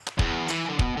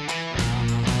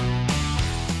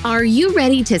Are you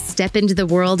ready to step into the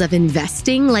world of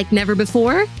investing like never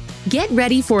before? Get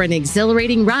ready for an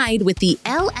exhilarating ride with the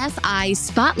LFI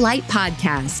Spotlight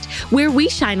podcast, where we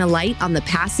shine a light on the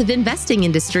passive investing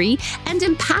industry and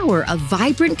empower a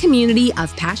vibrant community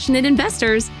of passionate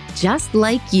investors just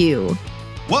like you.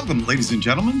 Welcome, ladies and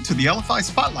gentlemen, to the LFI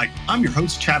Spotlight. I'm your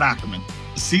host, Chad Ackerman,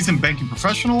 a seasoned banking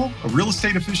professional, a real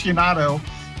estate aficionado,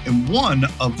 and one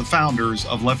of the founders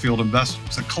of Left Field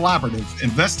Investors, a collaborative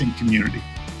investing community.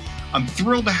 I'm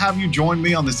thrilled to have you join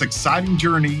me on this exciting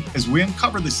journey as we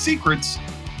uncover the secrets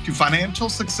to financial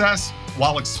success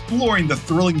while exploring the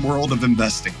thrilling world of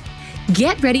investing.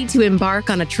 Get ready to embark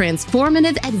on a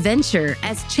transformative adventure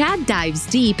as Chad dives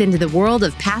deep into the world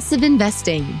of passive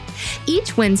investing.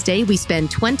 Each Wednesday, we spend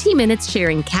 20 minutes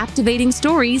sharing captivating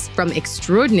stories from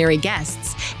extraordinary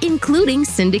guests, including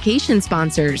syndication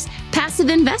sponsors, passive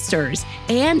investors,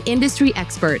 and industry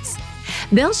experts.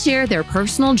 They'll share their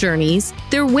personal journeys,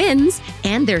 their wins,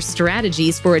 and their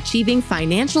strategies for achieving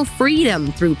financial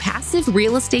freedom through passive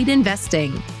real estate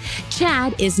investing.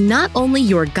 Chad is not only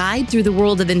your guide through the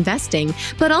world of investing,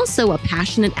 but also a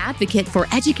passionate advocate for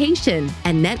education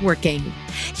and networking.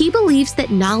 He believes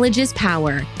that knowledge is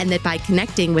power, and that by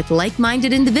connecting with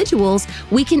like-minded individuals,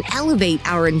 we can elevate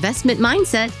our investment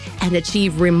mindset and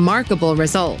achieve remarkable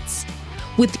results.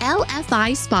 With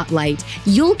LFI Spotlight,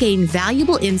 you'll gain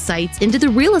valuable insights into the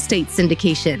real estate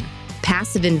syndication,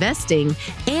 passive investing,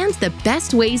 and the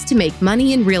best ways to make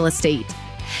money in real estate.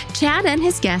 Chad and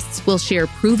his guests will share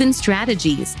proven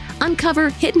strategies, uncover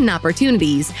hidden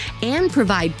opportunities, and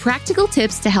provide practical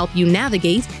tips to help you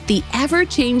navigate the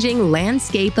ever-changing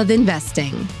landscape of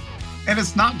investing. And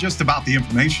it's not just about the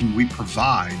information we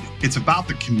provide, it's about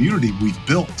the community we've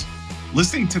built.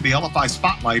 Listening to the LFI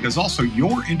Spotlight is also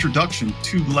your introduction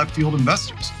to Left Field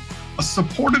Investors, a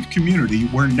supportive community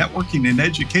where networking and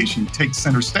education takes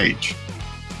center stage.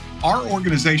 Our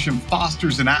organization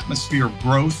fosters an atmosphere of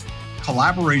growth,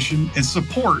 collaboration, and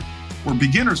support where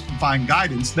beginners can find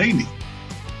guidance they need.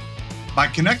 By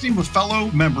connecting with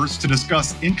fellow members to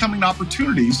discuss incoming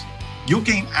opportunities, you'll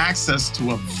gain access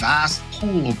to a vast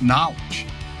pool of knowledge.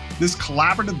 This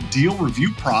collaborative deal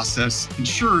review process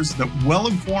ensures that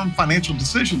well-informed financial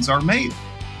decisions are made,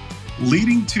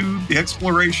 leading to the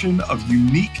exploration of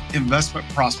unique investment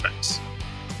prospects.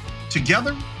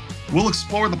 Together, we'll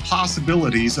explore the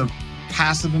possibilities of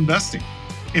passive investing,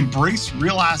 embrace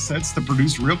real assets that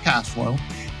produce real cash flow,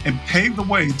 and pave the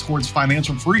way towards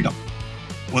financial freedom.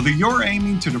 Whether you're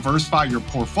aiming to diversify your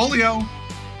portfolio,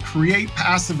 create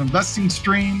passive investing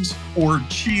streams, or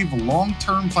achieve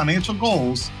long-term financial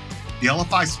goals, the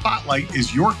LFI Spotlight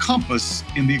is your compass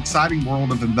in the exciting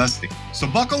world of investing. So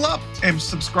buckle up and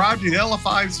subscribe to the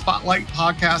LFI Spotlight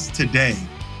podcast today.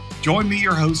 Join me,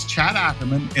 your host, Chad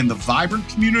Ackerman, and the vibrant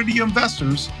community of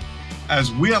investors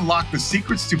as we unlock the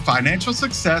secrets to financial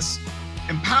success,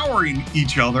 empowering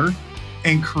each other,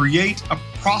 and create a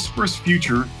prosperous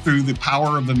future through the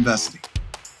power of investing.